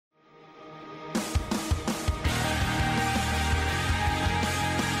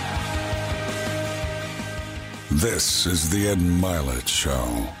This is the Ed Milet Show.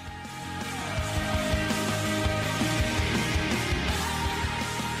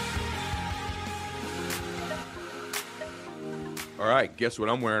 All right, guess what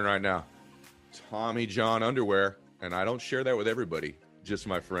I'm wearing right now? Tommy John underwear, and I don't share that with everybody, just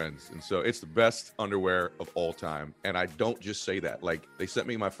my friends. And so it's the best underwear of all time. And I don't just say that. Like, they sent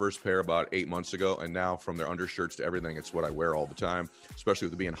me my first pair about 8 months ago, and now from their undershirts to everything, it's what I wear all the time, especially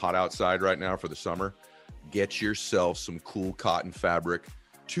with it being hot outside right now for the summer. Get yourself some cool cotton fabric,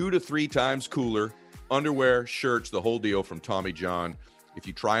 2 to 3 times cooler, underwear, shirts, the whole deal from Tommy John. If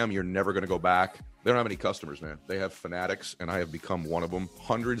you try them, you're never going to go back. They don't have any customers, man. They have fanatics, and I have become one of them.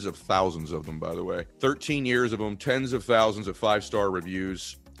 Hundreds of thousands of them, by the way. 13 years of them, tens of thousands of 5-star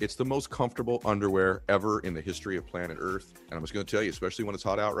reviews. It's the most comfortable underwear ever in the history of planet Earth. And I'm just going to tell you, especially when it's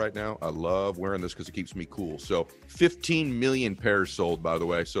hot out right now, I love wearing this because it keeps me cool. So 15 million pairs sold, by the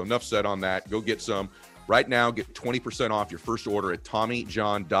way. So enough said on that. Go get some. Right now, get 20% off your first order at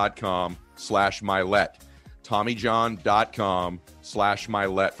TommyJohn.com/Milet.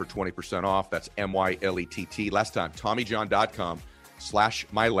 TommyJohn.com/Milet for 20% off. That's MYLETT. Last time,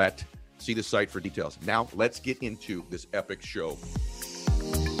 TommyJohn.com/Milet. See the site for details. Now, let's get into this epic show.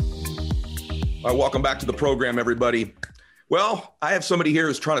 All right, welcome back to the program, everybody. Well, I have somebody here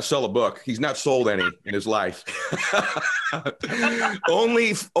who's trying to sell a book. He's not sold any in his life.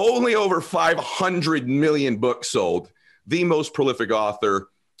 only over 500 million books sold. The most prolific author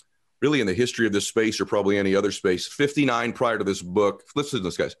really in the history of this space or probably any other space. 59 prior to this book. Listen to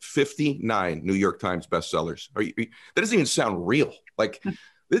this, guys. 59 New York Times bestsellers. That doesn't even sound real. Like,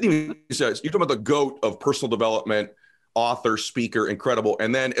 that even says, you're talking about the GOAT of personal development, author, speaker, incredible.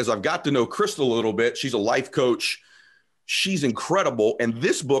 And then as I've got to know Crystal a little bit, she's a life coach. She's incredible. And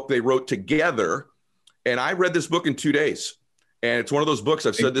this book they wrote together. And I read this book in 2 days. And it's one of those books,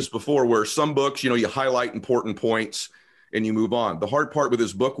 I've said this before, where some books, you highlight important points and you move on. The hard part with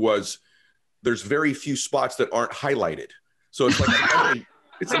this book was there's very few spots that aren't highlighted. So it's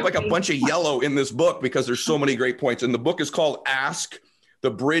like a bunch of yellow in this book because there's so many great points. And the book is called Ask,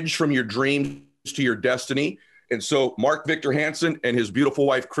 The Bridge from Your Dreams to Your Destiny. And so Mark Victor Hansen and his beautiful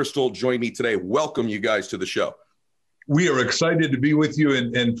wife, Crystal, join me today. Welcome you guys to the show. We are excited to be with you.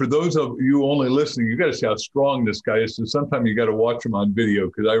 And for those of you only listening, you got to see how strong this guy is. So sometimes you got to watch him on video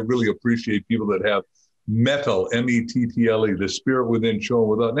because I really appreciate people that have metal, METTLE, the spirit within showing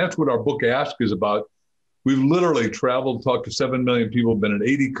without. And that's what our book Ask is about. We've literally traveled, talked to 7 million people, been in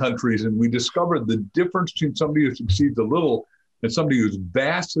 80 countries, and we discovered the difference between somebody who succeeds a little and somebody who's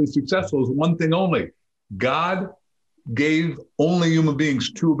vastly successful is one thing only. God gave only human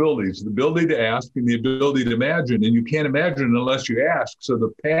beings 2 abilities, the ability to ask and the ability to imagine. And you can't imagine unless you ask. So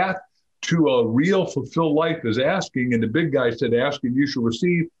the path to a real fulfilled life is asking. And the big guy said, ask and you shall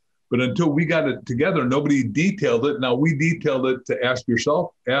receive. But until we got it together, nobody detailed it. Now we detailed it to ask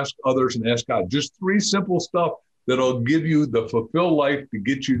yourself, ask others, and ask God. Just 3 simple stuff that'll give you the fulfilled life to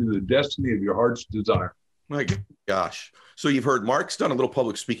get you to the destiny of your heart's desire. My gosh. So you've heard Mark's done a little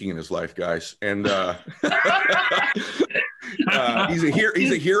public speaking in his life, guys. And he's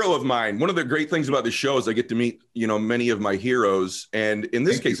a hero of mine. One of the great things about this show is I get to meet, many of my heroes. And in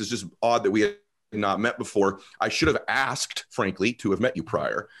this case, it's just odd that we had not met before. I should have asked, frankly, to have met you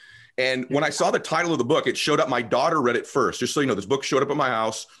prior. And when I saw the title of the book, it showed up. My daughter read it first. Just so you know, this book showed up at my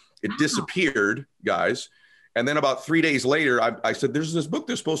house. It disappeared, guys. And then about 3 days later, I said, there's this book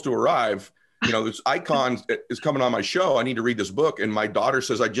that's supposed to arrive. This icon is coming on my show. I need to read this book. And my daughter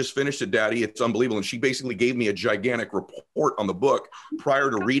says, I just finished it, Daddy. It's unbelievable. And she basically gave me a gigantic report on the book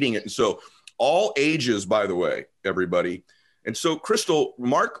prior to reading it. And so all ages, by the way, everybody. And so, Crystal,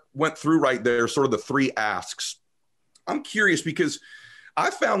 Mark went through right there sort of the 3 asks. I'm curious because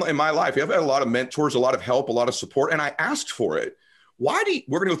I found in my life, I've had a lot of mentors, a lot of help, a lot of support, and I asked for it. We're going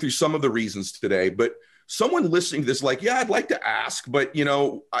to go through some of the reasons today, but someone listening to this, like, yeah, I'd like to ask, but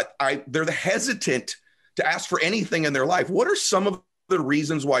they're hesitant to ask for anything in their life. What are some of the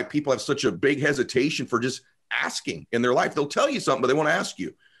reasons why people have such a big hesitation for just asking in their life? They'll tell you something, but they want to ask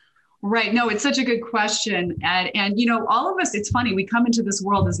you. Right. No, it's such a good question. And all of us, it's funny, we come into this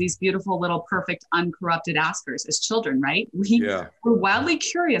world as these beautiful little perfect, uncorrupted askers as children, right? We're wildly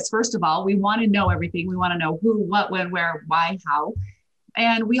curious. First of all, we want to know everything. We want to know who, what, when, where, why, how.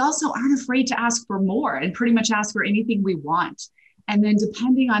 And we also aren't afraid to ask for more and pretty much ask for anything we want. And then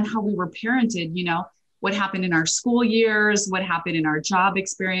depending on how we were parented, what happened in our school years, what happened in our job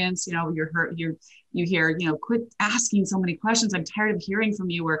experience, you hear, quit asking so many questions. I'm tired of hearing from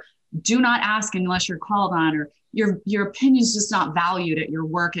you, or do not ask unless you're called on, or your opinion's just not valued at your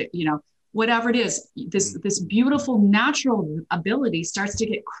work, at, whatever it is, this beautiful natural ability starts to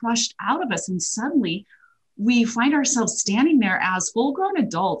get crushed out of us. And suddenly we find ourselves standing there as full-grown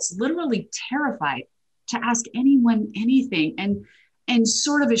adults, literally terrified to ask anyone anything, and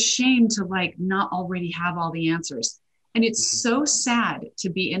sort of ashamed to like not already have all the answers. And it's so sad to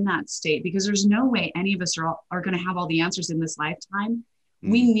be in that state, because there's no way any of us are going to have all the answers in this lifetime.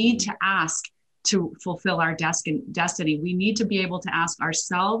 We need to ask to fulfill our destiny. We need to be able to ask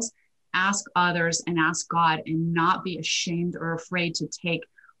ourselves, ask others, and ask God, and not be ashamed or afraid to take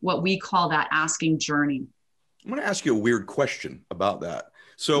what we call that asking journey. I'm going to ask you a weird question about that.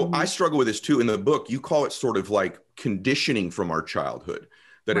 So I struggle with this too. In the book, you call it sort of like conditioning from our childhood,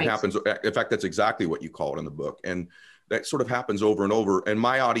 that it happens. In fact, that's exactly what you call it in the book. And that sort of happens over and over. And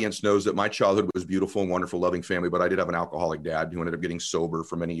my audience knows that my childhood was beautiful and wonderful, loving family, but I did have an alcoholic dad who ended up getting sober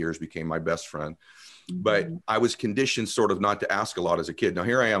for many years, became my best friend. But I was conditioned sort of not to ask a lot as a kid. Now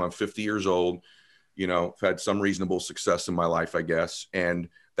here I am, I'm 50 years old, you know, I've had some reasonable success in my life, I guess. And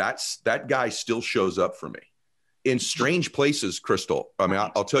that guy still shows up for me in strange places, Crystal. I mean,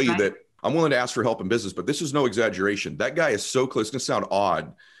 I'll tell you that I'm willing to ask for help in business, but this is no exaggeration. That guy is so close. It's going to sound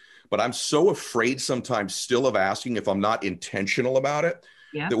odd, but I'm so afraid sometimes still of asking if I'm not intentional about it,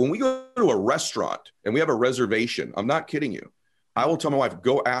 that when we go to a restaurant and we have a reservation, I'm not kidding you, I will tell my wife,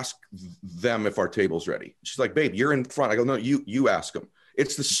 go ask them if our table's ready. She's like, babe, you're in front. I go, no, you ask them.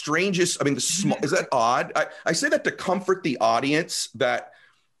 It's the strangest. I mean, is that odd? I say that to comfort the audience that,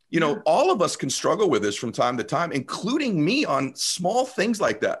 you know, all of us can struggle with this from time to time, including me, on small things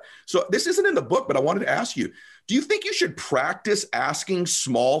like that. So this isn't in the book, but I wanted to ask you, do you think you should practice asking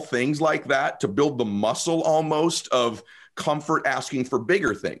small things like that to build the muscle almost of comfort asking for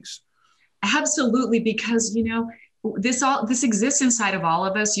bigger things? Absolutely. Because, you know, this exists inside of all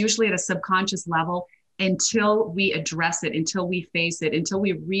of us, usually at a subconscious level, until we address it, until we face it, until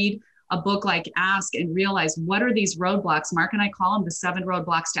we read a book like Ask and realize, what are these roadblocks? Mark and I call them the 7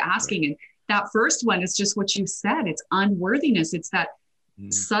 roadblocks to asking. And that first one is just what you said. It's unworthiness. It's that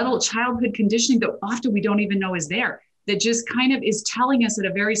subtle childhood conditioning that often we don't even know is there, that just kind of is telling us at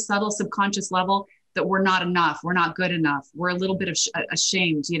a very subtle subconscious level that we're not enough. We're not good enough. We're a little bit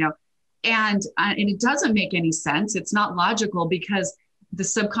ashamed, you know, and it doesn't make any sense. It's not logical, because the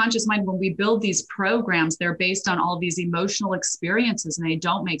subconscious mind, when we build these programs, they're based on all these emotional experiences and they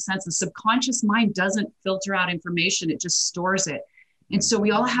don't make sense. The subconscious mind doesn't filter out information. It just stores it. And so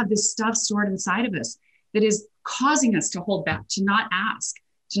we all have this stuff stored inside of us that is causing us to hold back, to not ask,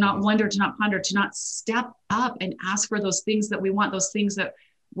 to not wonder, to not ponder, to not step up and ask for those things that we want, those things that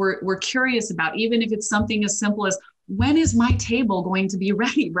we're curious about, even if it's something as simple as, when is my table going to be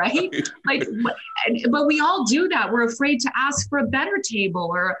ready, right? But we all do that. We're afraid to ask for a better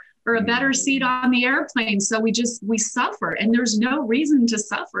table or a better seat on the airplane. So we suffer, and there's no reason to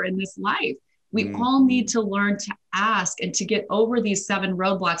suffer in this life. We all need to learn to ask and to get over these 7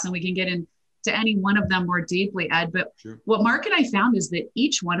 roadblocks, and we can get into any one of them more deeply, Ed. But what Mark and I found is that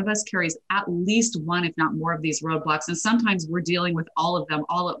each one of us carries at least one, if not more, of these roadblocks. And sometimes we're dealing with all of them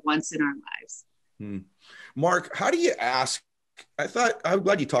all at once in our lives. Mark, how do you ask? I'm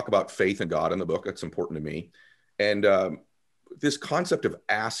glad you talk about faith in God in the book. That's important to me. And this concept of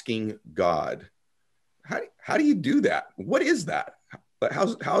asking God, how do you do that? What is that? How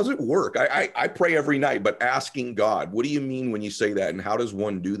does it work? I pray every night, but asking God, what do you mean when you say that? And how does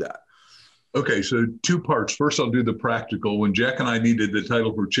one do that? Okay, so 2 parts. First, I'll do the practical. When Jack and I needed the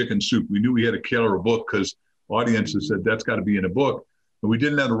title for Chicken Soup, we knew we had to killer a book, because audiences said that's got to be in a book. And we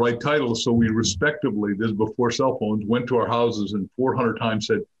didn't have the right title, so we respectively, this is before cell phones, went to our houses and 400 times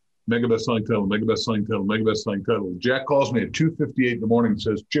said, mega best-selling title, mega best-selling title, mega best-selling title. Jack calls me at 2:58 in the morning and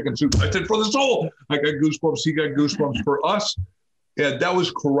says, Chicken Soup. I said, for the soul. I got goosebumps. He got goosebumps. For us, that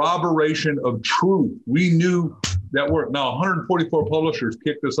was corroboration of truth. We knew that worked. Now, 144 publishers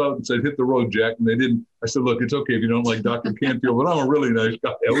kicked us out and said, hit the road, Jack. And they didn't. I said, look, it's okay if you don't like Dr. Canfield, but I'm a really nice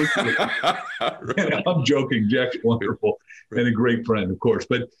guy. And I'm joking. Jack's wonderful and a great friend, of course.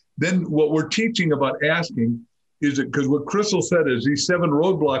 But then what we're teaching about asking is that, because what Crystal said is these 7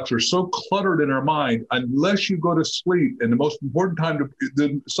 roadblocks are so cluttered in our mind, unless you go to sleep, and the most important time,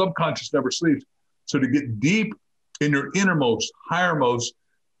 the subconscious never sleeps. So to get deep in your innermost, highermost,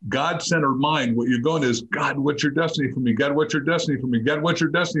 God-centered mind, what you're going is, God, what's your destiny for me? God, what's your destiny for me? God, what's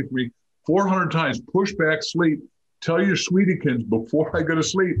your destiny for me? 400 times, push back, sleep. Tell your sweetiekins, before I go to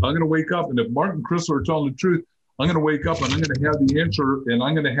sleep, I'm going to wake up. And if Mark and Crystal are telling the truth, I'm going to wake up and I'm going to have the answer, and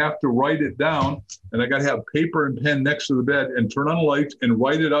I'm going to have to write it down. And I got to have paper and pen next to the bed and turn on the lights and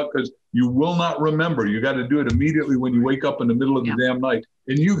write it out, because you will not remember. You got to do it immediately when you wake up in the middle of the damn night.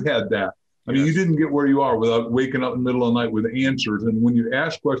 And you've had that. I mean, you didn't get where you are without waking up in the middle of the night with answers. And when you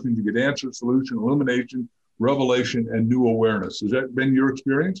ask questions, you get answer, solution, illumination, revelation, and new awareness. Has that been your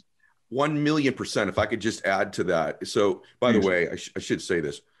experience? 1,000,000%. If I could just add to that. So, by the way, I should say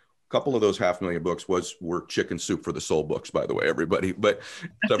this. A couple of those 500,000 books were Chicken Soup for the Soul books, by the way, everybody, but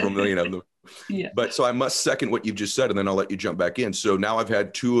several million of them. Yeah. But so I must second what you've just said, and then I'll let you jump back in. So now I've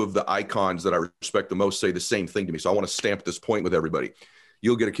had two of the icons that I respect the most say the same thing to me. So I want to stamp this point with everybody.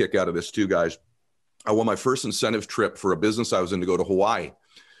 You'll get a kick out of this too, guys. I won my first incentive trip for a business I was in to go to Hawaii.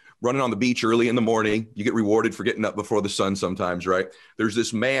 Running on the beach early in the morning. You get rewarded for getting up before the sun sometimes, right? There's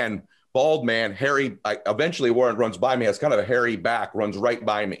this man, bald man, hairy. Eventually Warren runs by me. Has kind of a hairy back, runs right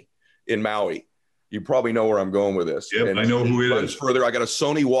by me in Maui. You probably know where I'm going with this. Yep, I know who it is. Further, I got a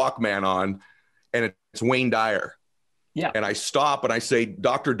Sony Walkman on, and it's Wayne Dyer. Yeah. And I stop and I say,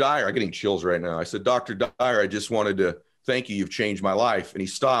 Dr. Dyer, I'm getting chills right now. I said, Dr. Dyer, I just wanted to thank you. You've changed my life. And he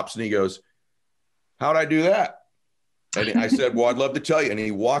stops and he goes, how'd I do that? And I said, well, I'd love to tell you. And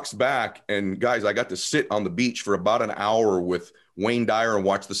he walks back, and guys, I got to sit on the beach for about an hour with Wayne Dyer and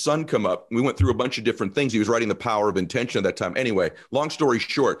watch the sun come up. We went through a bunch of different things. He was writing The Power of Intention at that time. Anyway, long story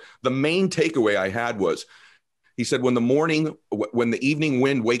short, the main takeaway I had was, he said, when the evening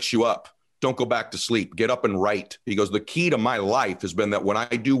wind wakes you up, don't go back to sleep, get up and write. He goes, the key to my life has been that when I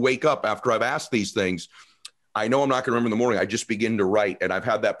do wake up after I've asked these things, I know I'm not going to remember in the morning. I just begin to write. And I've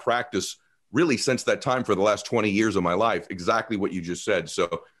had that practice really since that time for the last 20 years of my life, exactly what you just said. So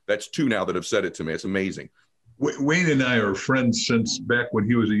that's two now that have said it to me. It's amazing. Wayne and I are friends since back when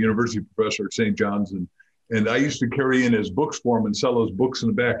he was a university professor at St. John's. And I used to carry in his books for him and sell those books in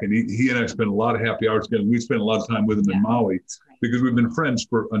the back. And he and I spent a lot of happy hours together. We spent a lot of time with him in Maui because we've been friends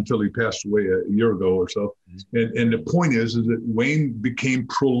until he passed away a year ago or so. And the point is that Wayne became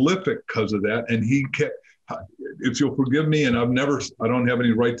prolific because of that. And he kept, if you'll forgive me, and I don't have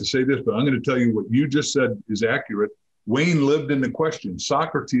any right to say this, but I'm going to tell you what you just said is accurate. Wayne lived in the question.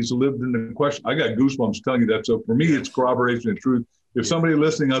 Socrates lived in the question. I got goosebumps telling you that. So for me, it's corroboration of truth. If somebody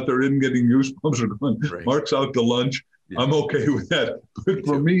listening out there isn't getting goosebumps or going, Mark's out to lunch, I'm okay with that. But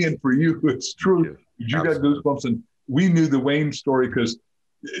for me and for you, it's true. You got goosebumps. And we knew the Wayne story because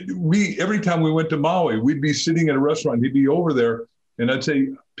every time we went to Maui, we'd be sitting at a restaurant. He'd be over there. And I'd say,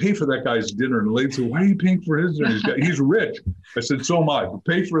 pay for that guy's dinner. And the lady said, why are you paying for his dinner? He's rich. I said, so am I. But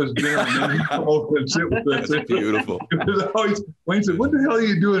pay for his dinner and then he'd come over and sit with us. That's beautiful. Wayne said, what the hell are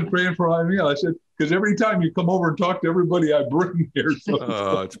you doing praying for my meal? I said, because every time you come over and talk to everybody I bring here. So.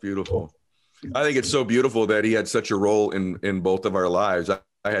 Oh, it's beautiful. I think it's so beautiful that he had such a role in both of our lives. I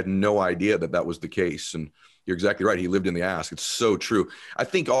had no idea that was the case. And you're exactly right. He lived in the ask. It's so true. I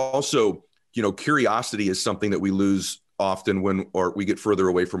think also, curiosity is something that we lose often when we get further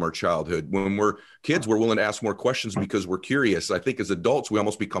away from our childhood. When we're kids, we're willing to ask more questions because we're curious. I think as adults, we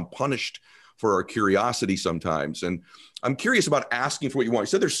almost become punished for our curiosity sometimes. And I'm curious about asking for what you want.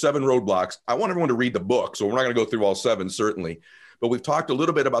 You said there's 7 roadblocks. I want everyone to read the book, so we're not going to go through all 7, certainly. But we've talked a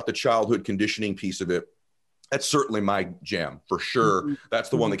little bit about the childhood conditioning piece of it. That's certainly my jam, for sure. Mm-hmm. That's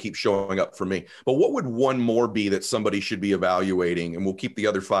the one that keeps showing up for me. But what would one more be that somebody should be evaluating? And we'll keep the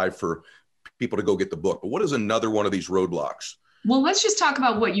other 5 for people to go get the book. But what is another one of these roadblocks? Well, let's just talk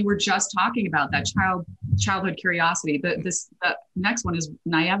about what you were just talking about, that childhood curiosity. The next one is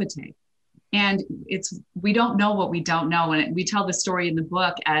naivete. And we don't know what we don't know. And we tell the story in the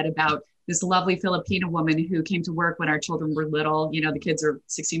book, Ed, about this lovely Filipino woman who came to work when our children were little. The kids are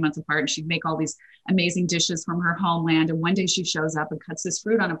 16 months apart, and she'd make all these amazing dishes from her homeland. And one day she shows up and cuts this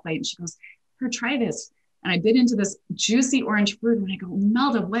fruit on a plate, and she goes, "Here, try this." And I bit into this juicy orange fruit, and I go,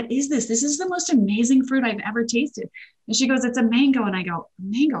 "Melda, what is this? This is the most amazing fruit I've ever tasted." And she goes, "It's a mango." And I go,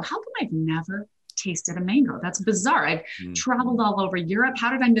 "Mango? How come I've never tasted a mango? That's bizarre. I've traveled all over Europe.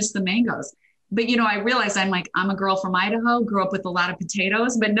 How did I miss the mangoes?" But, I realized I'm a girl from Idaho, grew up with a lot of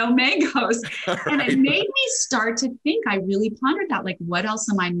potatoes, but no mangoes. Right. And it made me start to think. I really pondered that, what else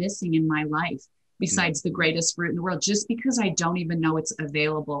am I missing in my life besides the greatest fruit in the world, just because I don't even know it's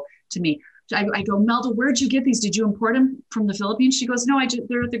available to me. I go, "Melda, where'd you get these? Did you import them from the Philippines?" She goes, "No,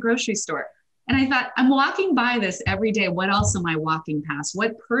 they're at the grocery store." And I thought, I'm walking by this every day. What else am I walking past?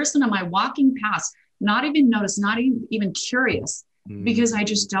 What person am I walking past? Not even notice, not even curious, because I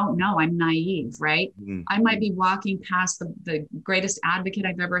just don't know. I'm naive, right? I might be walking past the greatest advocate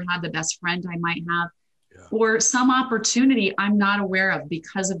I've ever had, the best friend I might have, or some opportunity I'm not aware of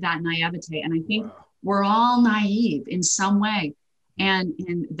because of that naivete. And I think we're all naive in some way. And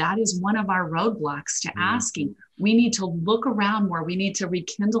that is one of our roadblocks to asking. We need to look around more. We need to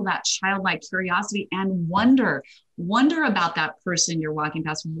rekindle that childlike curiosity and wonder about that person you're walking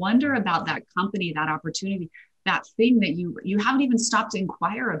past, wonder about that company, that opportunity, that thing that you haven't even stopped to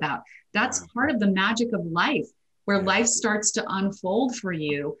inquire about. That's part of the magic of life, where life starts to unfold for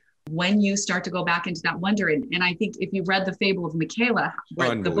you when you start to go back into that wonder. And I think if you read The Fable of Michaela,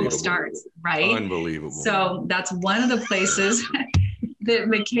 where the book starts, right? Unbelievable. So that's one of the places that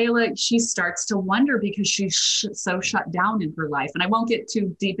Michaela, she starts to wonder because she's so shut down in her life. And I won't get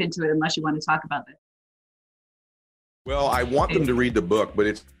too deep into it unless you want to talk about it. Well, I want them to read the book,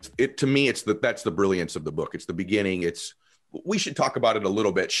 but to me, that's the brilliance of the book. It's the beginning. We should talk about it a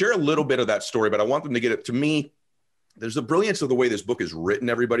little bit, share a little bit of that story, but I want them to get it. To me, there's a brilliance of the way this book is written,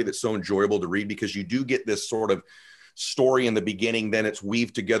 everybody, that's so enjoyable to read, because you do get this sort of story in the beginning, then it's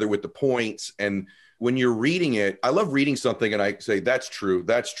weaved together with the points. And when you're reading it, I love reading something and I say, that's true,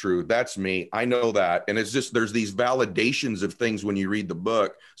 that's me, I know that. And it's just, there's these validations of things when you read the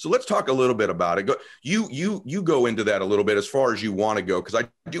book. So let's talk a little bit about it. You go into that a little bit as far as you want to go, because I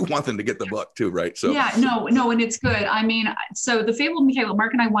do want them to get the book too, right? So yeah, no, and it's good. I mean, so The Fable of Michaela,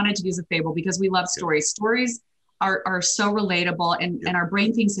 Mark and I wanted to use a fable because we love stories. Stories are so relatable, and our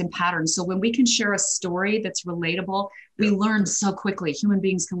brain thinks in patterns. So when we can share a story that's relatable, we learn so quickly. Human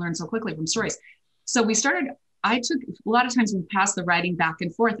beings can learn so quickly from stories. So I took a lot of times we passed the writing back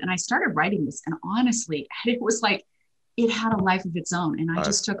and forth, and I started writing this. And honestly, it was like, it had a life of its own. And I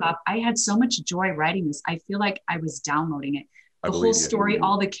just took off. I had so much joy writing this. I feel like I was downloading it. The whole story,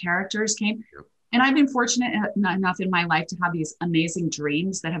 all the characters came. Yep. And I've been fortunate enough in my life to have these amazing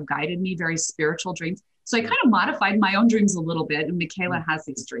dreams that have guided me, very spiritual dreams. So I kind of modified my own dreams a little bit. And Michaela has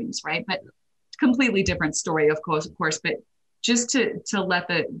these dreams, right? But completely different story, of course. But just to let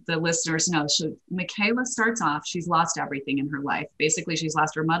the listeners know, Michaela starts off, she's lost everything in her life. Basically, she's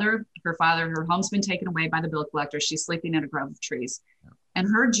lost her mother, her father, her home's been taken away by the bill collector. She's sleeping in a grove of trees. And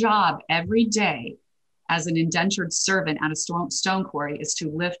her job every day as an indentured servant at a stone quarry is to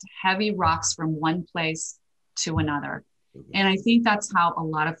lift heavy rocks from one place to another. And I think that's how a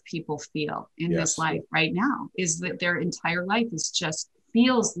lot of people feel in this life right now, is that their entire life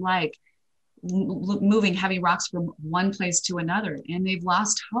feels like moving heavy rocks from one place to another, and they've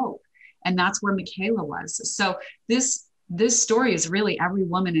lost hope. And that's where Michaela was. So this story is really every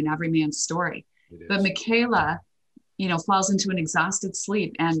woman and every man's story. But Michaela, falls into an exhausted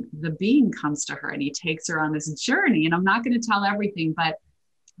sleep, and the being comes to her and he takes her on this journey. And I'm not going to tell everything, but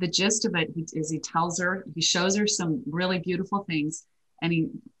the gist of it is he shows her some really beautiful things, and he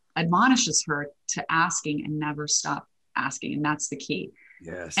admonishes her to asking and never stop asking. And that's the key.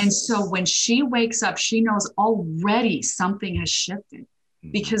 Yes. And so when she wakes up, she knows already something has shifted,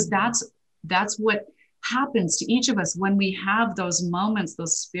 because that's what happens to each of us when we have those moments,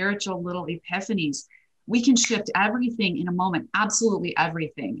 those spiritual little epiphanies. We can shift everything in a moment, absolutely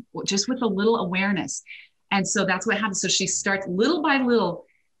everything, just with a little awareness. And so that's what happens. So she starts little by little,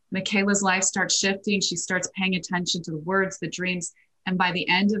 Michaela's life starts shifting. She starts paying attention to the words, the dreams. And by the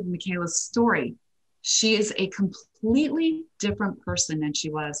end of Michaela's story, she is a completely different person than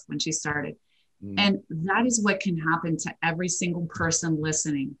she was when she started. And that is what can happen to every single person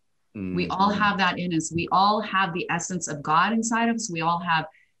listening. We all have that in us. We all have the essence of God inside of us. We all have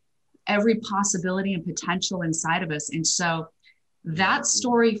every possibility and potential inside of us. And so that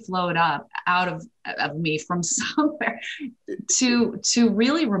story flowed up out of me from somewhere to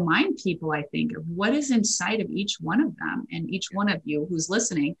really remind people, I think, of what is inside of each one of them and each one of you who's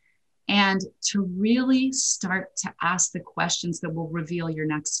listening, and to really start to ask the questions that will reveal your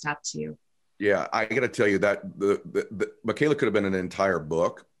next step to you. Yeah, I got to tell you that the Michaela could have been an entire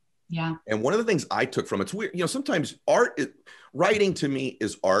book. Yeah. And one of the things I took from it's weird, sometimes writing to me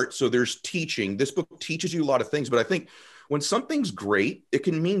is art. So there's teaching. This book teaches you a lot of things, but I think when something's great, it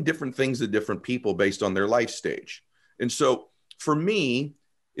can mean different things to different people based on their life stage. And so for me,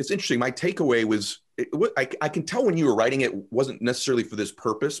 it's interesting. My takeaway was, I can tell when you were writing it wasn't necessarily for this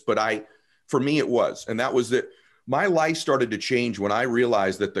purpose, but for me it was. And that was that my life started to change when I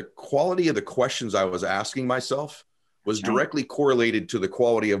realized that the quality of the questions I was asking myself was directly correlated to the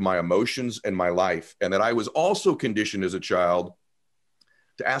quality of my emotions and my life. And that I was also conditioned as a child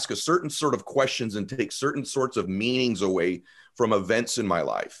to ask a certain sort of questions and take certain sorts of meanings away from events in my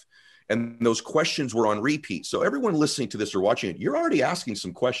life. And those questions were on repeat. So everyone listening to this or watching it, you're already asking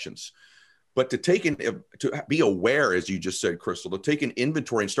some questions. But to be aware, as you just said, Crystal, to take an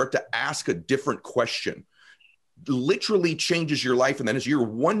inventory and start to ask a different question literally changes your life. And then as you're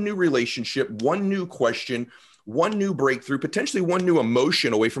one new relationship, one new question, one new breakthrough, potentially one new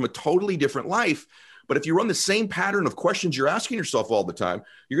emotion away from a totally different life. But if you run the same pattern of questions you're asking yourself all the time,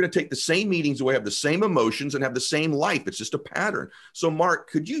 you're going to take the same meetings away, have the same emotions, and have the same life. It's just a pattern. So Mark,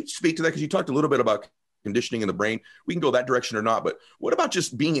 could you speak to that? Because you talked a little bit about conditioning in the brain. We can go that direction or not, but what about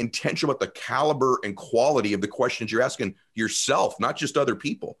just being intentional about the caliber and quality of the questions you're asking yourself, not just other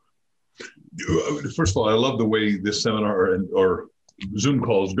people? First of all, I love the way this seminar or Zoom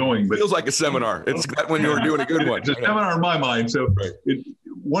calls going. But it feels like a seminar. It's that when you were doing a good one. It's a seminar in my mind. So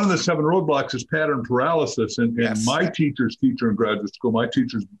one of the 7 roadblocks is pattern paralysis. And my teacher's teacher in graduate school, my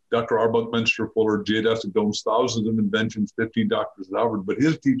teacher's Dr. R. Buckminster Fuller, J. Dessick Jones, thousands of inventions, 15 doctors at Harvard. But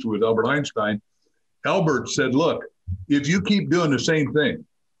his teacher was Albert Einstein. Albert said, look, if you keep doing the same thing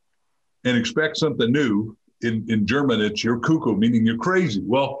and expect something new, in German, it's you're cuckoo, meaning you're crazy.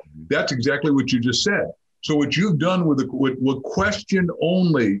 Well, that's exactly what you just said. So what you've done with question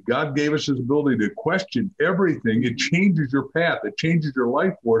only, God gave us this ability to question everything. It changes your path. It changes your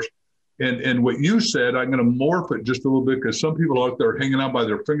life force. And what you said, I'm going to morph it just a little bit because some people out there are hanging out by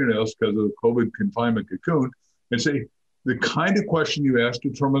their fingernails because of the COVID confinement cocoon, and say the kind of question you ask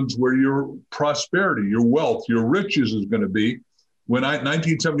determines where your prosperity, your wealth, your riches is going to be. When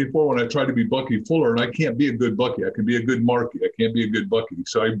 1974, when I tried to be Bucky Fuller, and I can't be a good Bucky, I can be a good Marky, I can't be a good Bucky.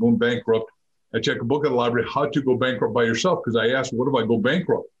 So I went bankrupt. I checked a book at the library, How to Go Bankrupt by Yourself, because I asked, what if I go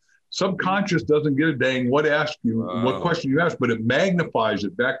bankrupt? Subconscious doesn't get a dang what question you ask, but it magnifies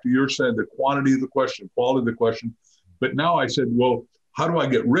it back to your side, the quantity of the question, quality of the question. But now I said, well, how do I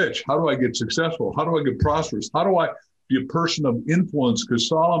get rich? How do I get successful? How do I get prosperous? How do I be a person of influence? Because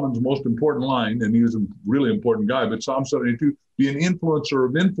Solomon's most important line, and he was a really important guy, but Psalm 72, be an influencer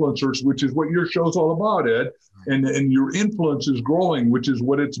of influencers, which is what your show's all about, Ed. And your influence is growing, which is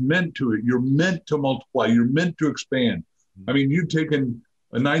what it's meant to. You're meant to multiply. You're meant to expand. I mean, you've taken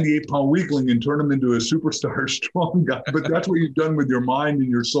a 98-pound weakling and turned him into a superstar strong guy, but that's what you've done with your mind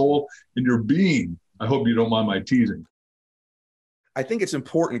and your soul and your being. I hope you don't mind my teasing. I think it's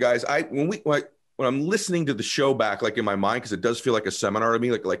important, guys. When I'm listening to the show back, like in my mind, because it does feel like a seminar to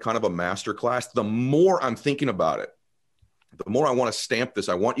me, like kind of a master class, the more I'm thinking about it, the more I want to stamp this.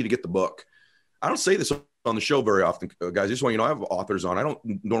 I want you to get the book. I don't say this on the show very often, guys. I just want you to know I have authors on. I don't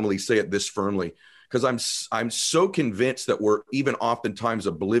normally say it this firmly because I'm so convinced that we're even oftentimes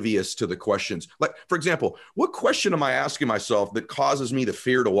oblivious to the questions. Like, for example, what question am I asking myself that causes me the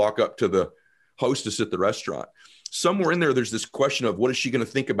fear to walk up to the hostess at the restaurant? Somewhere in there's this question of what is she going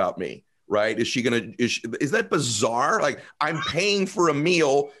to think about me? Right? Is that bizarre? Like, I'm paying for a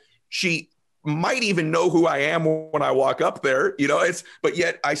meal. She might even know who I am when I walk up there, but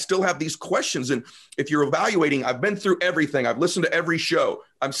yet I still have these questions. And if you're evaluating, I've been through everything. I've listened to every show.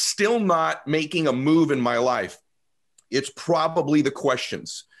 I'm still not making a move in my life. It's probably the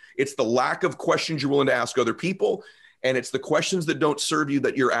questions. It's the lack of questions you're willing to ask other people. And it's the questions that don't serve you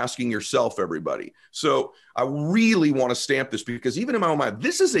that you're asking yourself, everybody. So I really want to stamp this because even in my own mind,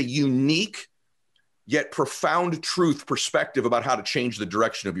 this is a unique yet profound truth perspective about how to change the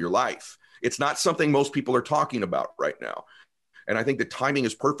direction of your life. It's not something most people are talking about right now. And I think the timing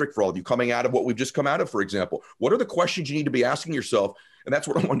is perfect for all of you coming out of what we've just come out of, for example. What are the questions you need to be asking yourself? And that's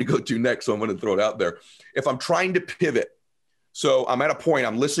what I wanted to go to next. So I'm going to throw it out there. If I'm trying to pivot, so I'm at a point,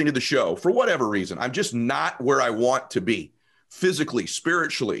 I'm listening to the show for whatever reason, I'm just not where I want to be physically,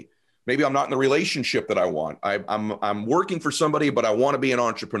 spiritually. Maybe I'm not in the relationship that I want. I'm working for somebody, but I want to be an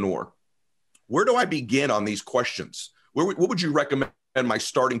entrepreneur. Where do I begin on these questions? What would you recommend my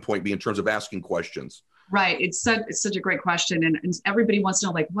starting point be in terms of asking questions? Right. It's such a great question. And everybody wants to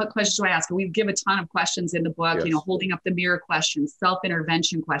know, like, what questions do I ask? And we give a ton of questions in the book, yes. Holding up the mirror questions,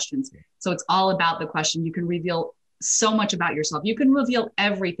 self-intervention questions. So it's all about the question. You can reveal so much about yourself. You can reveal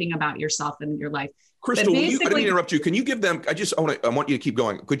everything about yourself and your life. Crystal, I didn't interrupt you. Can you give them, I want you to keep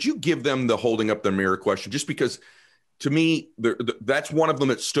going. Could you give them the holding up the mirror question? Just because to me, that's one of them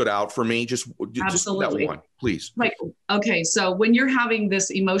that stood out for me. Just that one, please. Right. Okay. So when you're having this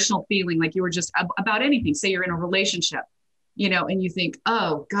emotional feeling, like you were just about anything, say you're in a relationship, and you think,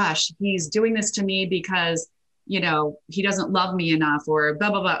 oh gosh, he's doing this to me because, he doesn't love me enough or blah,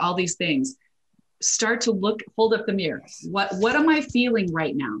 blah, blah, all these things. Start to hold up the mirror. What am I feeling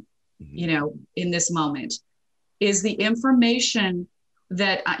right now? In this moment, is the information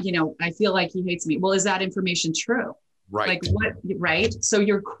that, I feel like he hates me. Well, is that information true? Right. Like what, right? So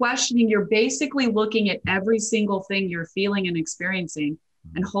you're questioning, you're basically looking at every single thing you're feeling and experiencing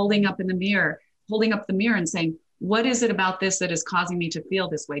and holding up the mirror and saying, what is it about this that is causing me to feel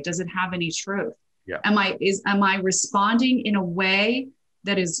this way? Does it have any truth? Yeah. Am I responding in a way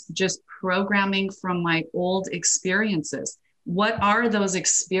that is just programming from my old experiences? What are those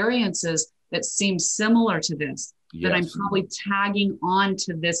experiences that seem similar to this, that I'm probably tagging on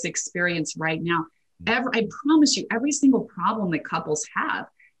to this experience right now? I promise you, every single problem that couples have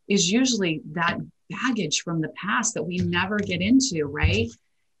is usually that baggage from the past that we never get into, right?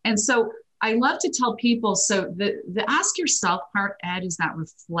 And so I love to tell people, so the ask yourself part, Ed, is that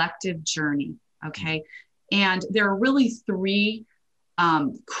reflective journey, okay? And there are really three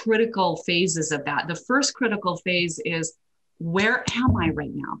critical phases of that. The first critical phase is, where am I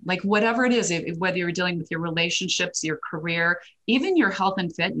right now? Like whatever it is, whether you're dealing with your relationships, your career, even your health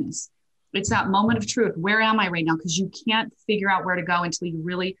and fitness, it's that moment of truth. Where am I right now? Because you can't figure out where to go until you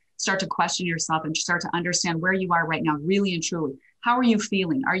really start to question yourself and start to understand where you are right now, really and truly. How are you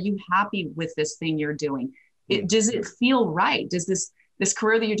feeling? Are you happy with this thing you're doing? Does it feel right? Does this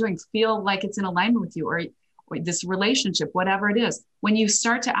career that you're doing feel like it's in alignment with you, or this relationship, whatever it is? When you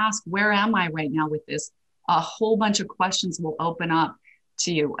start to ask, where am I right now with this? A whole bunch of questions will open up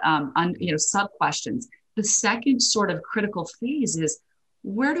to you, sub questions. The second sort of critical phase is,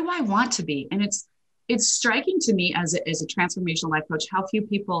 where do I want to be? And it's striking to me as a transformational life coach, how few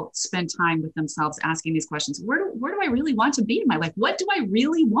people spend time with themselves asking these questions. Where do I really want to be in my life? What do I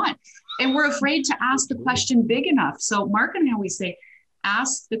really want? And we're afraid to ask the question big enough. So Mark and I always say,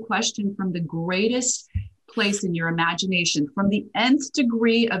 ask the question from the greatest place in your imagination, from the nth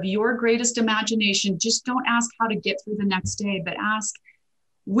degree of your greatest imagination. Just don't ask how to get through the next day, but ask,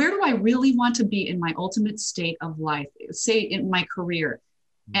 where do I really want to be in my ultimate state of life? Say in my career.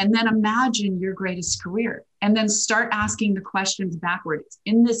 And then imagine your greatest career, and then start asking the questions backwards.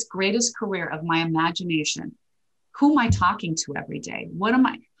 In this greatest career of my imagination, who am I talking to every day?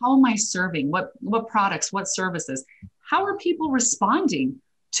 How am I serving? What products, what services? How are people responding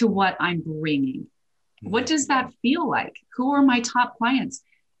to what I'm bringing? What does that feel like? Who are my top clients?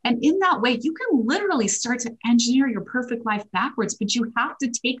 And in that way, you can literally start to engineer your perfect life backwards, but you have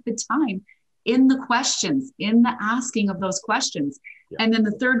to take the time in the questions, in the asking of those questions. Yeah. And then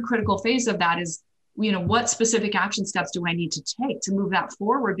the third critical phase of that is, what specific action steps do I need to take to move that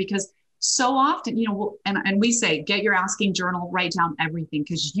forward? Because so often, and we say, get your asking journal, write down everything,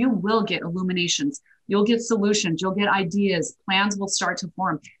 because you will get illuminations, you'll get solutions, you'll get ideas, plans will start to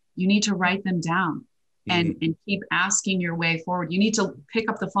form. You need to write them down and keep asking your way forward. You need to pick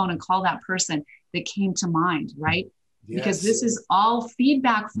up the phone and call that person that came to mind, right? Yes. Because this is all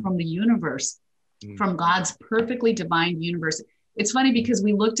feedback from the universe, from God's perfectly divine universe. It's funny because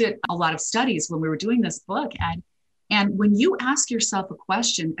we looked at a lot of studies when we were doing this book, Ed, and when you ask yourself a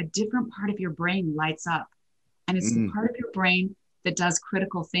question, a different part of your brain lights up. And it's the part of your brain that does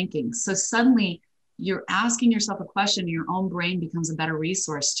critical thinking. So suddenly you're asking yourself a question and your own brain becomes a better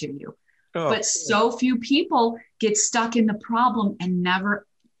resource to you. Oh. But so few people get stuck in the problem and never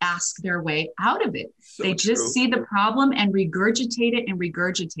ask their way out of it. So they just see the problem and regurgitate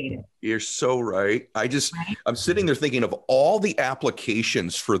it. You're so right. I'm sitting there thinking of all the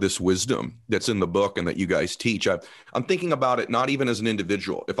applications for this wisdom that's in the book and that you guys teach. I'm thinking about it not even as an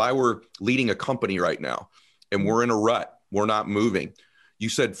individual. If I were leading a company right now and we're in a rut, we're not moving. You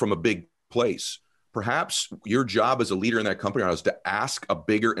said from a big place. Perhaps your job as a leader in that company is to ask a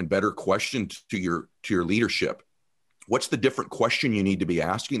bigger and better question to your leadership. What's the different question you need to be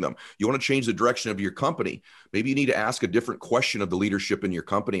asking them? You want to change the direction of your company. Maybe you need to ask a different question of the leadership in your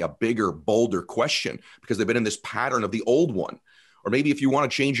company, a bigger, bolder question, because they've been in this pattern of the old one. Or maybe if you want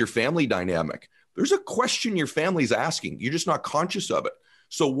to change your family dynamic, there's a question your family's asking. You're just not conscious of it.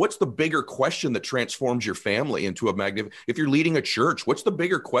 So what's the bigger question that transforms your family into a magnificent? If you're leading a church, what's the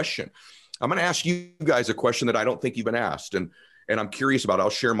bigger question? I'm going to ask you guys a question that I don't think you've been asked, and I'm curious about it.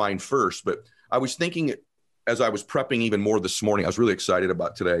 I'll share mine first, but I was thinking as I was prepping even more this morning, I was really excited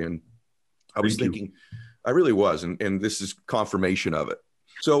about today, and I was thinking, I really was, and this is confirmation of it.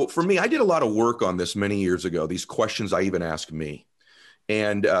 So for me, I did a lot of work on this many years ago, these questions I even asked me.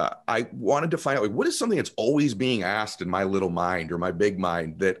 And I wanted to find out, what is something that's always being asked in my little mind or my big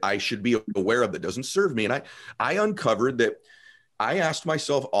mind that I should be aware of that doesn't serve me? And I uncovered that I asked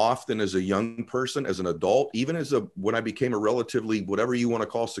myself often as a young person, as an adult, even when I became a relatively, whatever you want to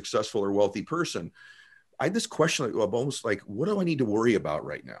call successful or wealthy person, I had this question almost like, what do I need to worry about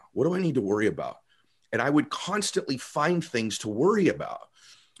right now? What do I need to worry about? And I would constantly find things to worry about.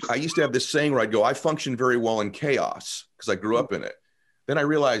 I used to have this saying where I'd go, I function very well in chaos because I grew up in it. Then I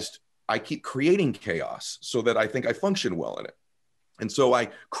realized I keep creating chaos so that I think I function well in it. And so I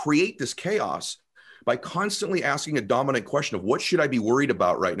create this chaos by constantly asking a dominant question of what should I be worried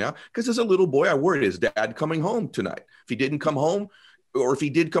about right now? Because as a little boy, I worried, is dad coming home tonight? If he didn't come home, or if he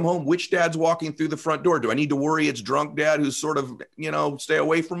did come home, which dad's walking through the front door? Do I need to worry it's drunk dad who's sort of, stay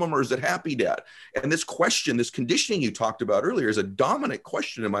away from him, or is it happy dad? And this question, this conditioning you talked about earlier is a dominant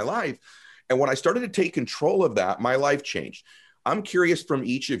question in my life. And when I started to take control of that, my life changed. I'm curious from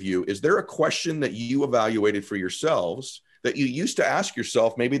each of you, is there a question that you evaluated for yourselves that you used to ask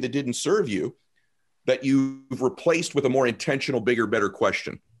yourself, maybe that didn't serve you, that you've replaced with a more intentional, bigger, better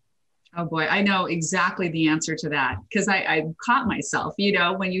question? Oh boy, I know exactly the answer to that because I caught myself,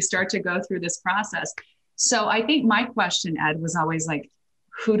 when you start to go through this process. So I think my question, Ed, was always like,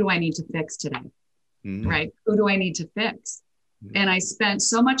 who do I need to fix today? Mm-hmm. Right? Who do I need to fix? And I spent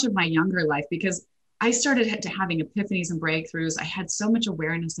so much of my younger life, because I started having epiphanies and breakthroughs. I had so much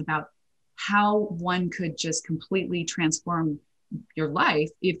awareness about how one could just completely transform your life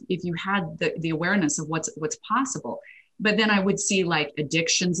if you had the awareness of what's possible. But then I would see like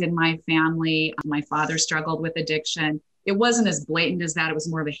addictions in my family. My father struggled with addiction. It wasn't as blatant as that. It was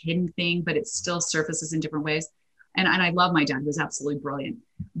more of a hidden thing, but it still surfaces in different ways. And I love my dad. He was absolutely brilliant.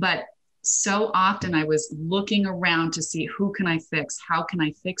 But so often I was looking around to see who can I fix? How can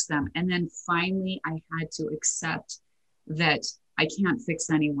I fix them? And then finally I had to accept that I can't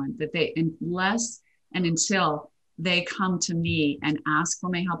fix anyone, that unless and until they come to me and ask for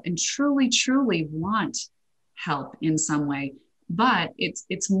my help and truly, truly want help in some way. But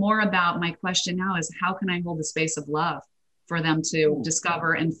it's more about, my question now is, how can I hold the space of love for them to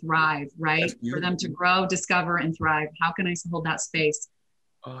discover and thrive, right? For them to grow, discover, and thrive. How can I hold that space?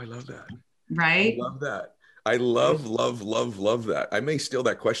 Oh, I love that. Right? I love that. I love that. I may steal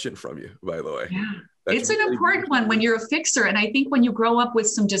that question from you, by the way. Yeah. That's it's an important one when you're a fixer. And I think when you grow up with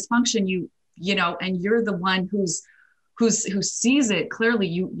some dysfunction, you know, and you're the one who sees it clearly,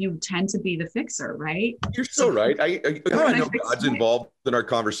 you tend to be the fixer, right? You're so right. I know God's involved in our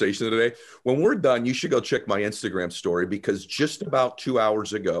conversation today. When we're done, you should go check my Instagram story, because just about 2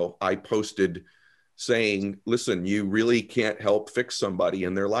 hours ago, I posted saying, listen, you really can't help fix somebody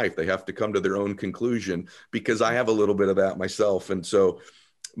in their life. They have to come to their own conclusion, because I have a little bit of that myself. And so,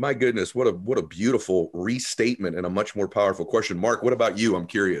 my goodness, what a beautiful restatement and a much more powerful question. Mark, what about you? I'm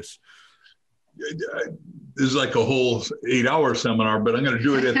curious. This is like a whole 8-hour seminar, but I'm going to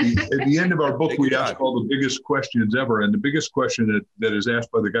do it at the end of our book. We ask all the biggest questions ever. And the biggest question that is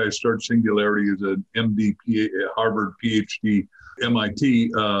asked by the guy who started Singularity is an MD, Harvard, PhD,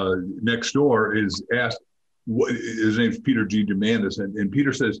 MIT next door, is asked, his name's Peter G. Demandis. And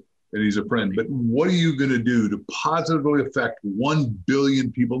Peter says, and he's a friend, but what are you going to do to positively affect 1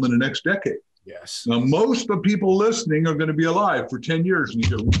 billion people in the next decade? Yes. Now, most of the people listening are going to be alive for 10 years. And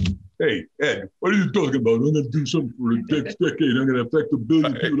you go, hey, Ed, what are you talking about? I'm going to do something for the next decade. I'm going to affect 1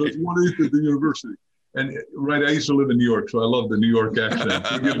 billion people. That's 1/8 of the university. And right, I used to live in New York, so I love the New York accent.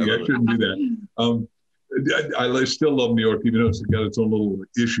 Forgive me, I shouldn't do that. I still love New York, even though it's got its own little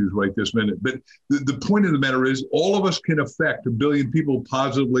issues right this minute. But the point of the matter is, all of us can affect 1 billion people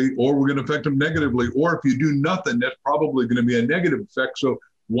positively, or we're going to affect them negatively. Or if you do nothing, that's probably going to be a negative effect. So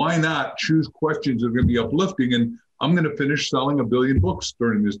why not choose questions that are going to be uplifting? And I'm going to finish selling 1 billion books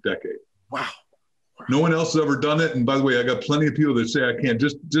during this decade. Wow. No one else has ever done it. And by the way, I got plenty of people that say I can't.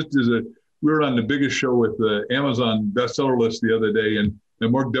 Just as we were on the biggest show with the Amazon bestseller list the other day, and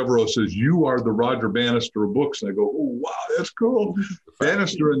Mark Devereaux says, you are the Roger Bannister of books. And I go, oh, wow, that's cool.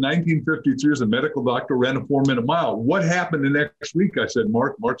 Bannister in 1953 as a medical doctor ran a 4-minute mile. What happened the next week? I said,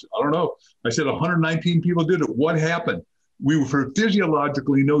 Mark, I don't know. I said, 119 people did it. What happened? We were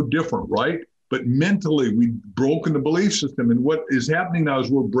physiologically no different, right? But mentally, we've broken the belief system. And what is happening now is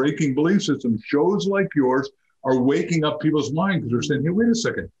we're breaking belief systems. Shows like yours are waking up people's minds, because they're saying, hey, wait a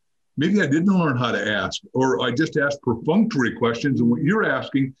second. Maybe I didn't learn how to ask, or I just asked perfunctory questions. And what you're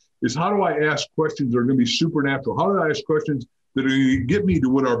asking is, how do I ask questions that are going to be supernatural? How do I ask questions that are going to get me to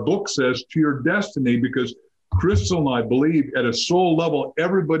what our book says, to your destiny? Because Crystal and I believe at a soul level,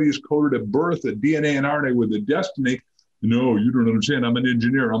 everybody is coded at birth, at DNA and RNA with a destiny. No, you don't understand. I'm an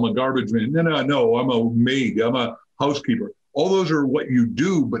engineer. I'm a garbage man. No, I'm a maid. I'm a housekeeper. All those are what you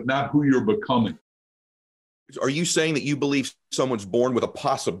do, but not who you're becoming. Are you saying that you believe someone's born with a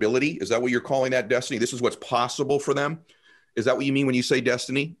possibility? Is that what you're calling that destiny? This is what's possible for them? Is that what you mean when you say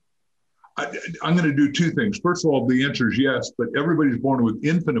destiny? I'm going to do two things. First of all, the answer is yes, but everybody's born with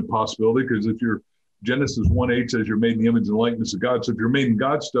infinite possibility, because if you're Genesis 1:8 says you're made in the image and likeness of God. So if you're made in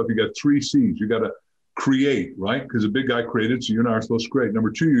God's stuff, you got 3 C's. You got to create, right? Because a big guy created, so you're not supposed to create.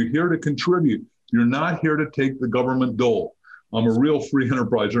 Number 2, you're here to contribute. You're not here to take the government dole. I'm a real free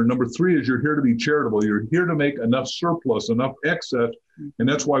enterpriser. Number 3 is you're here to be charitable. You're here to make enough surplus, enough excess. And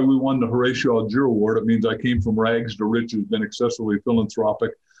that's why we won the Horatio Algier Award. It means I came from rags to riches, been excessively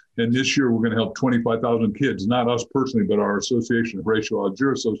philanthropic. And this year we're going to help 25,000 kids, not us personally, but our association, Horatio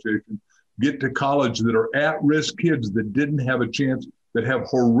Algier Association, get to college that are at-risk kids that didn't have a chance, that have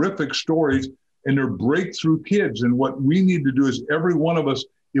horrific stories, and they're breakthrough kids. And what we need to do is every one of us,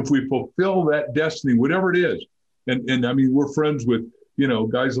 if we fulfill that destiny, whatever it is, and I mean, we're friends with, you know,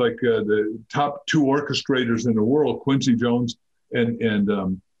 guys like the top 2 orchestrators in the world, Quincy Jones and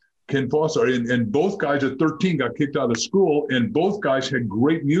Ken Foster. And both guys at 13 got kicked out of school, and both guys had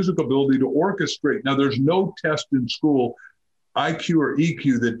great music ability to orchestrate. Now, there's no test in school, IQ or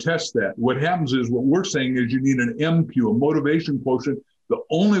EQ, that tests that. What happens is, what we're saying is you need an MQ, a motivation quotient. The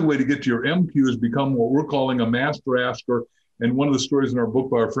only way to get to your MQ is become what we're calling a master asker And one of the stories in our book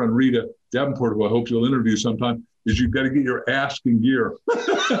by our friend Rita Davenport, who I hope you'll interview sometime, is you've got to get your ass in gear.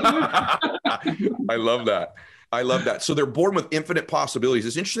 I love that. I love that. So they're born with infinite possibilities.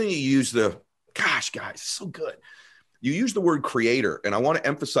 It's interesting you use gosh, guys, it's so good. You use the word creator, and I want to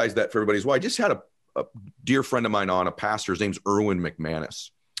emphasize that for everybody as well. I just had a dear friend of mine on, a pastor. His name's Erwin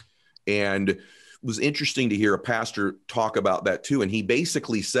McManus. And it was interesting to hear a pastor talk about that too. And he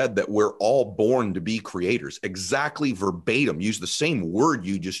basically said that we're all born to be creators, exactly verbatim, use the same word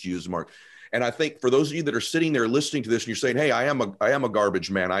you just used, Mark. And I think for those of you that are sitting there listening to this and you're saying, hey, I am a garbage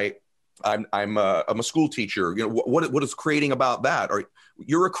man. I'm a school teacher. You know, what is creating about that? Or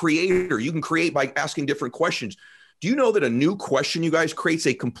you're a creator. You can create by asking different questions. Do you know that a new question, you guys, creates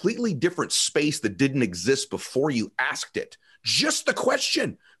a completely different space that didn't exist before you asked it? Just the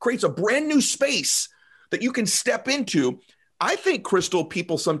question creates a brand new space that you can step into. I think, Crystal,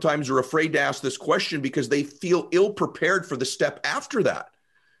 people sometimes are afraid to ask this question because they feel ill-prepared for the step after that.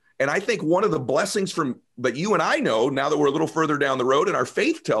 And I think one of the blessings that you and I know, now that we're a little further down the road and our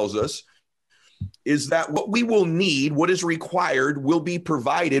faith tells us, is that what we will need, what is required, will be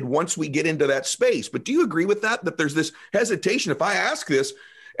provided once we get into that space. But do you agree with that? That there's this hesitation. If I ask this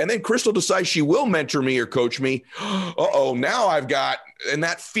and then Crystal decides she will mentor me or coach me, now I've got, and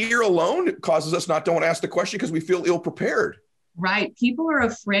that fear alone causes us not to want to ask the question because we feel ill prepared. Right. People are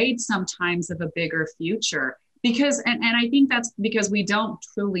afraid sometimes of a bigger future because, and I think that's because we don't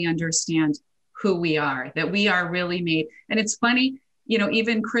truly understand who we are, that we are really made. And it's funny, you know,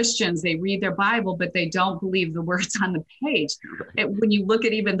 even Christians, they read their Bible, but they don't believe the words on the page. When you look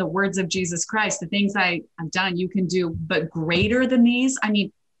at even the words of Jesus Christ, the things I have done, you can do, but greater than these. I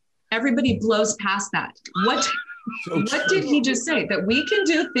mean, everybody blows past that. What did he just say? That we can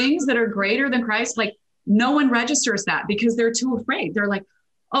do things that are greater than Christ? Like no one registers that because they're too afraid. They're like,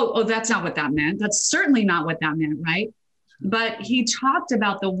 oh, that's not what that meant. That's certainly not what that meant, right? But he talked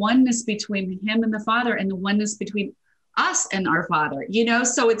about the oneness between him and the Father and the oneness between us and our Father, you know?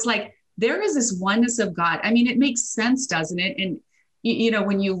 So it's like, there is this oneness of God. I mean, it makes sense, doesn't it? And, you know,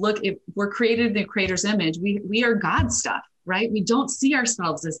 when you look, if we're created in the Creator's image, we are God stuff, right? We don't see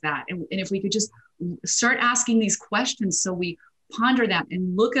ourselves as that. And if we could just start asking these questions, so we ponder that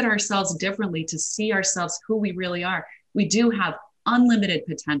and look at ourselves differently to see ourselves who we really are, we do have unlimited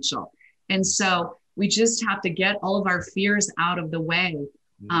potential. And so we just have to get all of our fears out of the way.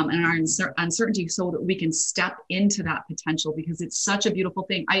 And our uncertainty so that we can step into that potential, because it's such a beautiful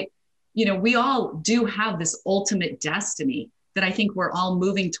thing. We all do have this ultimate destiny that I think we're all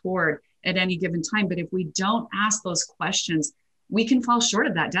moving toward at any given time. But if we don't ask those questions, we can fall short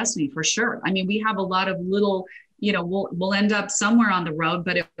of that destiny for sure. I mean, we have a lot of little, you know, we'll end up somewhere on the road,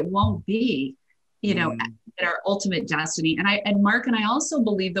 but it won't be, you know, at our ultimate destiny. And Mark and I also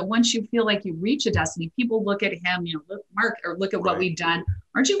believe that once you feel like you reach a destiny, people look at him, you know, look, Mark, or look at what we've done.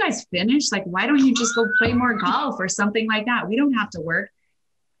 Aren't you guys finished? Like, why don't you just go play more golf or something like that? We don't have to work,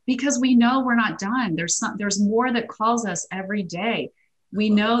 because we know we're not done. There's more that calls us every day. We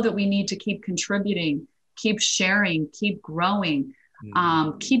know that we need to keep contributing, keep sharing, keep growing,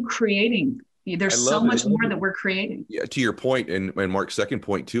 keep creating. There's so much more that we're creating. Yeah, to your point, and Mark's second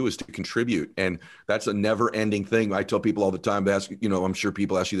point too is to contribute. And that's a never ending thing. I tell people all the time, to ask, you know, I'm sure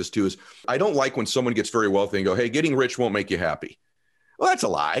people ask you this too, is I don't like when someone gets very wealthy and go, hey, getting rich won't make you happy. Well, that's a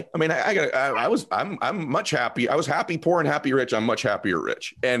lie. I mean, I'm much happy. I was happy poor and happy rich. I'm much happier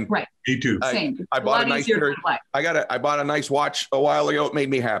rich. And right. Me too. Same. I bought a nice I bought a nice watch a while ago. It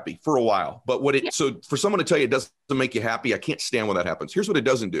made me happy for a while. But so for someone to tell you it doesn't make you happy, I can't stand when that happens. Here's what it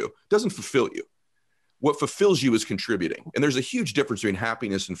doesn't do. It doesn't fulfill you. What fulfills you is contributing. And there's a huge difference between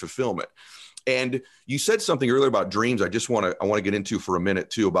happiness and fulfillment. And you said something earlier about dreams. I want to get into for a minute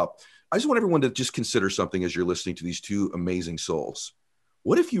too I just want everyone to just consider something as you're listening to these two amazing souls.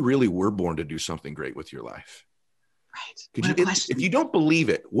 What if you really were born to do something great with your life? Right. If you don't believe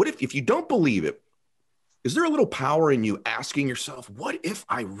it, if you don't believe it, is there a little power in you asking yourself, what if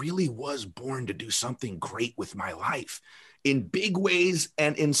I really was born to do something great with my life, in big ways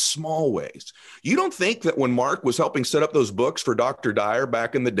and in small ways? You don't think that when Mark was helping set up those books for Dr. Dyer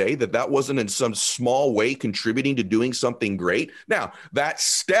back in the day, that wasn't in some small way contributing to doing something great? Now, that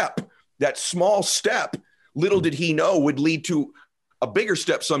small step, little did he know, would lead to a bigger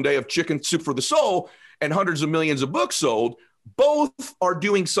step someday of Chicken Soup for the Soul and hundreds of millions of books sold. Both are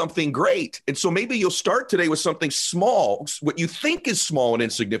doing something great. And so maybe you'll start today with something small, what you think is small and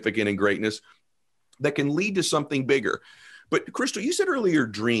insignificant in greatness, that can lead to something bigger. But Crystal, you said earlier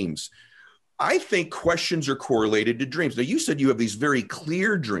dreams. I think questions are correlated to dreams. Now, you said you have these very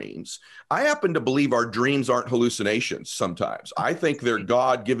clear dreams. I happen to believe our dreams aren't hallucinations sometimes. I think they're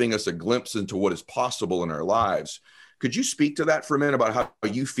God giving us a glimpse into what is possible in our lives. Could you speak to that for a minute about how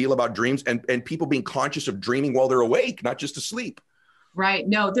you feel about dreams and people being conscious of dreaming while they're awake, not just asleep? Right.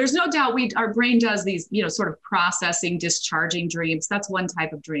 No, there's no doubt our brain does these, sort of processing, discharging dreams. That's one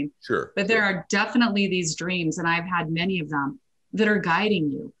type of dream. Sure. But there are definitely these dreams, and I've had many of them, that are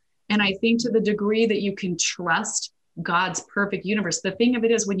guiding you. And I think to the degree that you can trust God's perfect universe, the thing of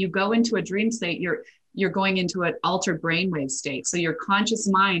it is when you go into a dream state, you're going into an altered brainwave state. So your conscious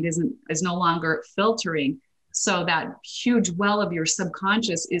mind is no longer filtering. So that huge well of your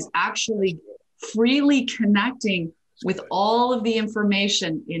subconscious is actually freely connecting with all of the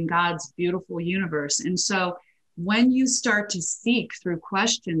information in God's beautiful universe. And so when you start to seek through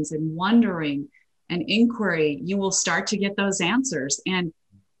questions and wondering and inquiry, you will start to get those answers. And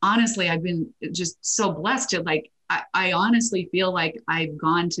honestly, I've been just so blessed to I honestly feel like I've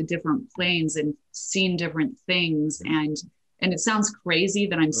gone to different planes and seen different things. And it sounds crazy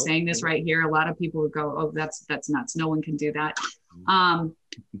that I'm saying this right here. A lot of people would go, oh, that's nuts. No one can do that.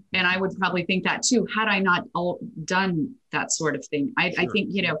 And I would probably think that too, had I not done that sort of thing. I think,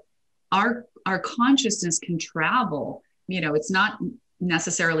 our consciousness can travel, it's not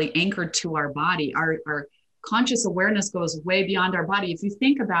necessarily anchored to our body. Our conscious awareness goes way beyond our body. If you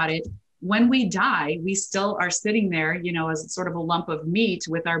think about it, when we die, we still are sitting there, as sort of a lump of meat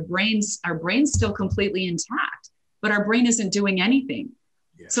with our brains still completely intact, but our brain isn't doing anything.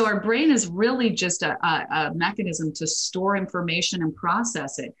 Yes. So our brain is really just a mechanism to store information and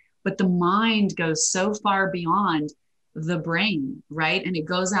process it. But the mind goes so far beyond the brain, right? And it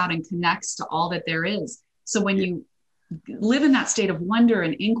goes out and connects to all that there is. So when you live in that state of wonder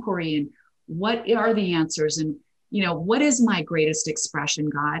and inquiry and what are the answers and what is my greatest expression,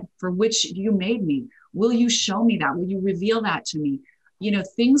 God, for which you made me? Will you show me that? Will you reveal that to me?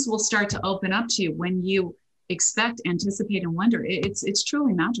 Things will start to open up to you when you expect, anticipate, and wonder. It's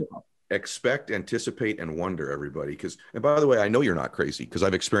truly magical. Expect, anticipate, and wonder, everybody. And by the way, I know you're not crazy because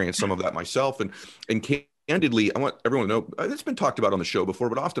I've experienced some of that myself. And candidly, I want everyone to know, it's been talked about on the show before,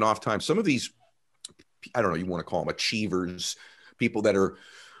 but oftentimes some of these, I don't know, you want to call them achievers, people that are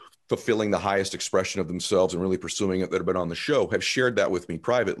fulfilling the highest expression of themselves and really pursuing it that have been on the show have shared that with me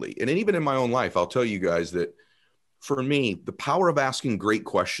privately. And even in my own life, I'll tell you guys that for me, the power of asking great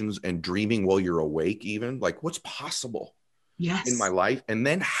questions and dreaming while you're awake, even like what's possible in my life, and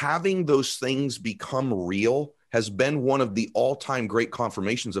then having those things become real has been one of the all-time great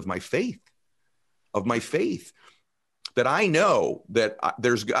confirmations of my faith, that I know that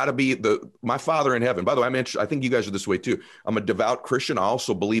there's got to be my Father in heaven. By the way, I think you guys are this way too. I'm a devout Christian. I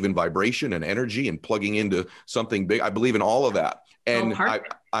also believe in vibration and energy and plugging into something big. I believe in all of that. And I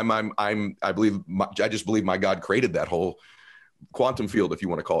just believe my God created that whole quantum field, if you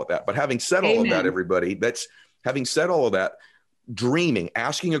want to call it that. But having said all of that, everybody, having said all of that, dreaming,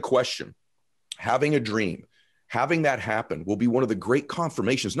 asking a question, having a dream, having that happen will be one of the great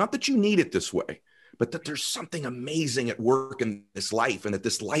confirmations, not that you need it this way, but that there's something amazing at work in this life and that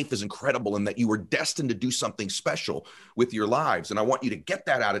this life is incredible and that you were destined to do something special with your lives. And I want you to get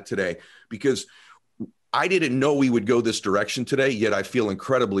that out of today because I didn't know we would go this direction today, yet I feel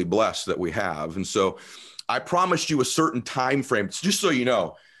incredibly blessed that we have. And so I promised you a certain time frame, just so you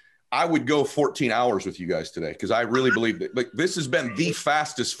know, I would go 14 hours with you guys today because I really believe that this has been the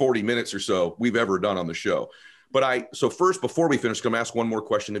fastest 40 minutes or so we've ever done on the show. So first, before we finish, I'm going to ask one more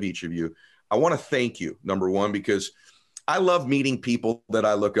question of each of you. I want to thank you, number one, because I love meeting people that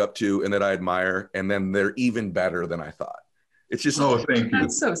I look up to and that I admire, and then they're even better than I thought. It's just, thank you.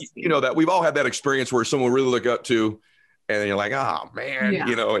 That's so sweet. That we've all had that experience where someone really look up to, and then you're like, oh man,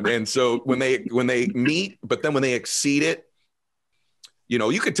 and so when they meet, but then when they exceed it,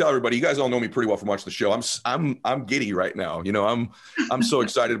 you could tell everybody, you guys all know me pretty well from watching the show. I'm giddy right now. I'm so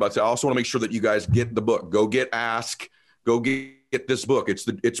excited about that. I also want to make sure that you guys get the book. Go get Ask. Go get this book.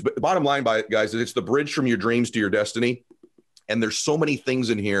 It's bottom line by it, guys. It's the bridge from your dreams to your destiny. And there's so many things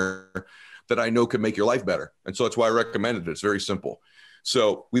in here that I know could make your life better. And so that's why I recommended it. It's very simple.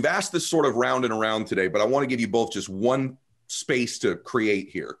 So we've asked this sort of round and around today, but I want to give you both just one space to create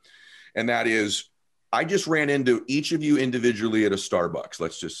here. And that is, I just ran into each of you individually at a Starbucks,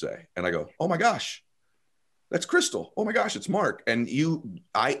 let's just say. And I go, oh my gosh, that's Crystal. Oh my gosh, it's Mark. And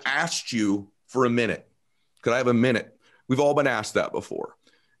I asked you for a minute. Could I have a minute? We've all been asked that before.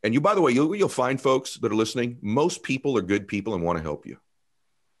 And by the way, you'll find folks that are listening, most people are good people and want to help you.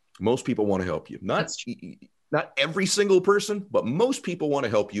 Most people want to help you. Not every single person, but most people want to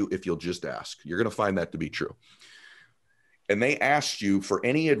help you if you'll just ask. You're going to find that to be true. And they asked you for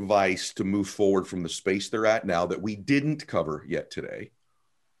any advice to move forward from the space they're at now that we didn't cover yet today.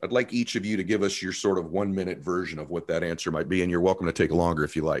 I'd like each of you to give us your sort of 1-minute version of what that answer might be. And you're welcome to take longer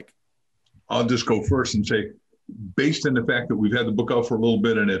if you like. I'll just go first and say, based on the fact that we've had the book out for a little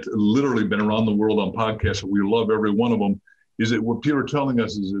bit and it's literally been around the world on podcasts, and we love every one of them, is that what people are telling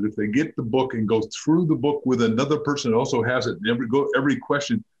us is that if they get the book and go through the book with another person that also has it, and every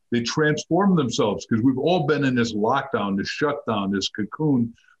question, they transform themselves, because we've all been in this lockdown, this shutdown, this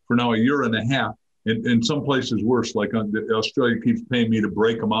cocoon for now a year and a half. And in some places worse, like Australia keeps paying me to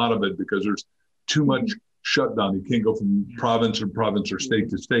break them out of it because there's too much shutdown. You can't go from province to province or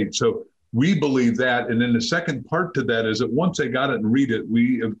state to state. So we believe that. And then the second part to that is that once they got it and read it,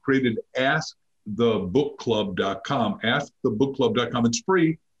 we have created askthebookclub.com. Askthebookclub.com. It's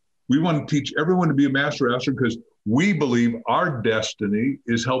free. We want to teach everyone to be a master asker because we believe our destiny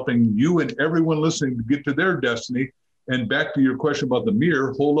is helping you and everyone listening to get to their destiny. And back to your question about the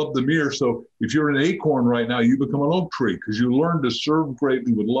mirror, hold up the mirror. So if you're an acorn right now, you become an oak tree because you learn to serve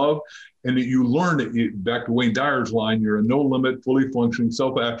greatly with love. And that you learn that, back to Wayne Dyer's line, you're a no-limit, fully functioning,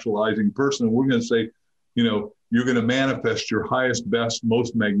 self-actualizing person. And we're going to say, you're going to manifest your highest, best,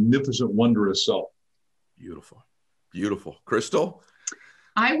 most magnificent, wondrous self. Beautiful. Beautiful. Crystal?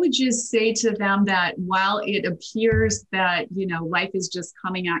 I would just say to them that while it appears that, life is just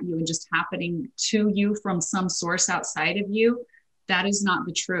coming at you and just happening to you from some source outside of you, that is not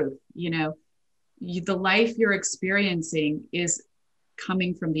the truth. The life you're experiencing is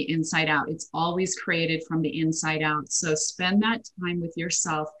coming from the inside out. It's always created from the inside out. So spend that time with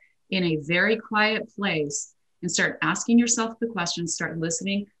yourself in a very quiet place and start asking yourself the questions, start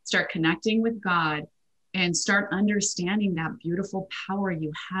listening, start connecting with God, and start understanding that beautiful power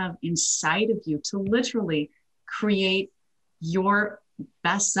you have inside of you to literally create your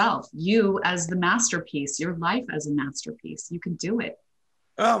best self, you as the masterpiece, your life as a masterpiece. You can do it.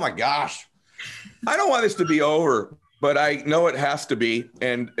 Oh my gosh. I don't want this to be over, but I know it has to be.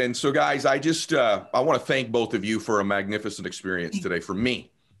 And so guys, I want to thank both of you for a magnificent experience today for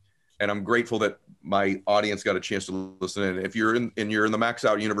me. And I'm grateful that my audience got a chance to listen in. If you're in the Max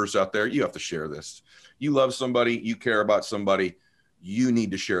Out universe out there, you have to share this. You love somebody, you care about somebody, you need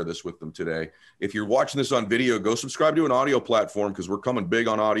to share this with them today. If you're watching this on video, go subscribe to an audio platform because we're coming big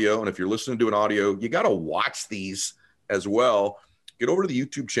on audio. And if you're listening to an audio, you got to watch these as well. Get over to the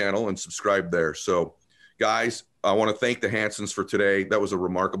YouTube channel and subscribe there. So guys, I want to thank the Hansens for today. That was a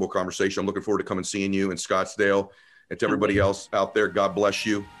remarkable conversation. I'm looking forward to coming seeing you in Scottsdale. And to everybody else out there, God bless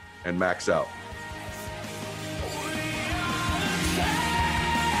you and Max out.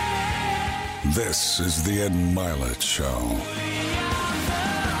 This is the Ed Milet Show.